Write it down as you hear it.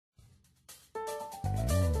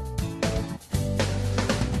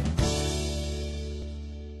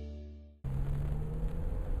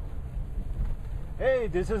Hey,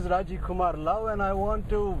 this is Rajiv Kumar Luv and I want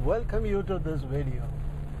to welcome you to this video.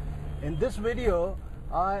 In this video,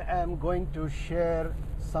 I am going to share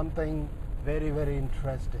something very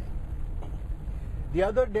interesting. The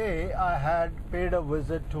other day, I had paid a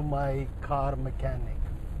visit to my car mechanic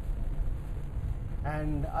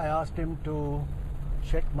and I asked him to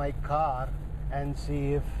check my car and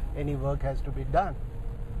see if any work has to be done.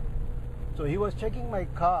 So he was checking my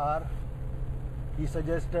car. He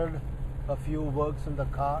suggested a few works in the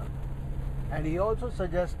car, and he also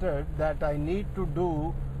suggested that I need to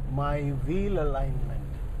do my wheel alignment.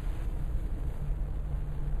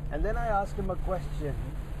 And then I asked him a question: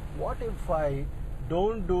 what if I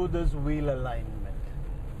don't do this wheel alignment?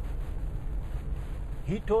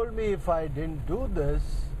 He told me if I didn't do this,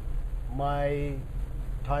 my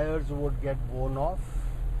tires would get worn off,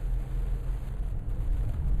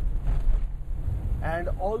 and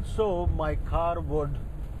also my car would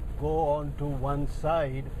go on to one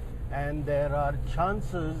side, and there are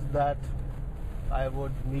chances that I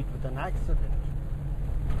would meet with an accident.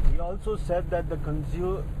 He also said that the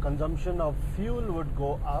consumption of fuel would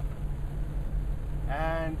go up,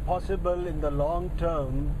 and possible in the long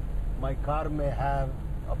term my car may have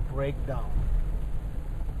a breakdown.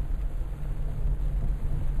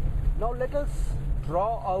 Now let us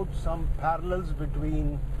draw out some parallels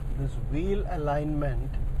between this wheel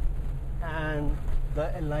alignment and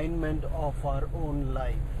the alignment of our own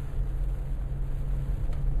life.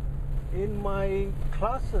 In my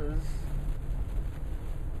classes,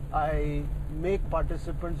 I make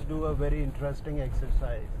participants do a very interesting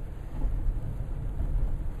exercise.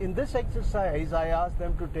 In this exercise, I ask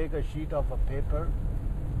them to take a sheet of a paper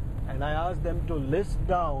and I ask them to list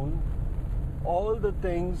down all the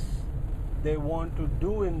things they want to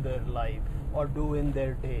do in their life or do in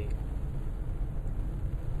their day.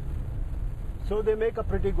 So they make a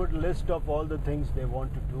pretty good list of all the things they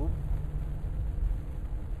want to do.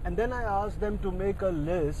 And then I ask them to make a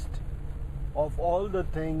list of all the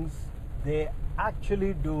things they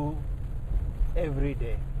actually do every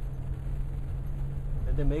day.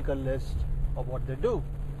 And they make a list of what they do.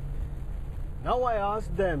 Now I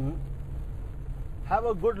ask them, have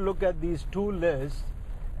a good look at these two lists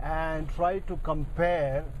and try to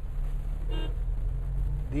compare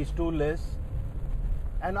these two lists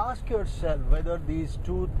and ask yourself whether these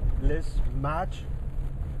two lists match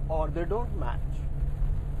or they don't match.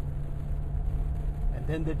 And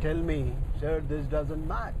then they tell me, sir, this doesn't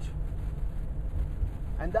match.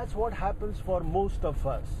 And that's what happens for most of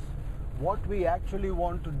us. What we actually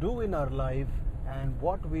want to do in our life and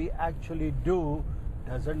what we actually do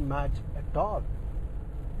doesn't match at all.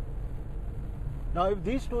 Now, if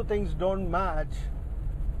these two things don't match,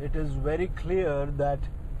 it is very clear that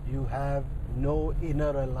you have no inner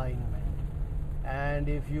alignment. And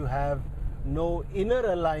if you have no inner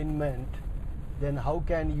alignment, then how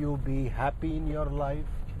can you be happy in your life?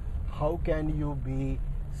 How can you be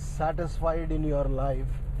satisfied in your life?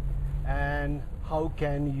 And how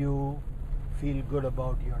can you feel good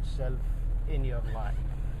about yourself in your life?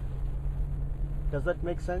 Does that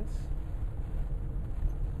make sense?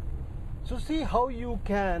 So see how you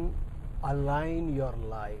can align your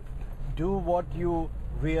life. Do what you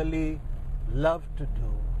really love to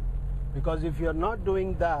do. Because if you're not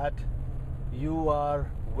doing that, you are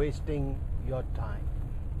wasting your time.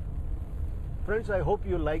 Friends, I hope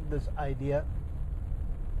you like this idea.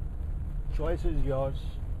 Choice is yours.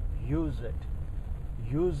 Use it.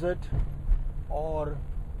 Use it or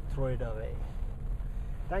throw it away.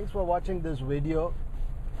 Thanks for watching this video.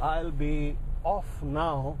 I'll be off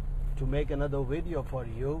now to make another video for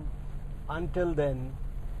you. Until then,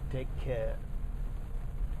 take care.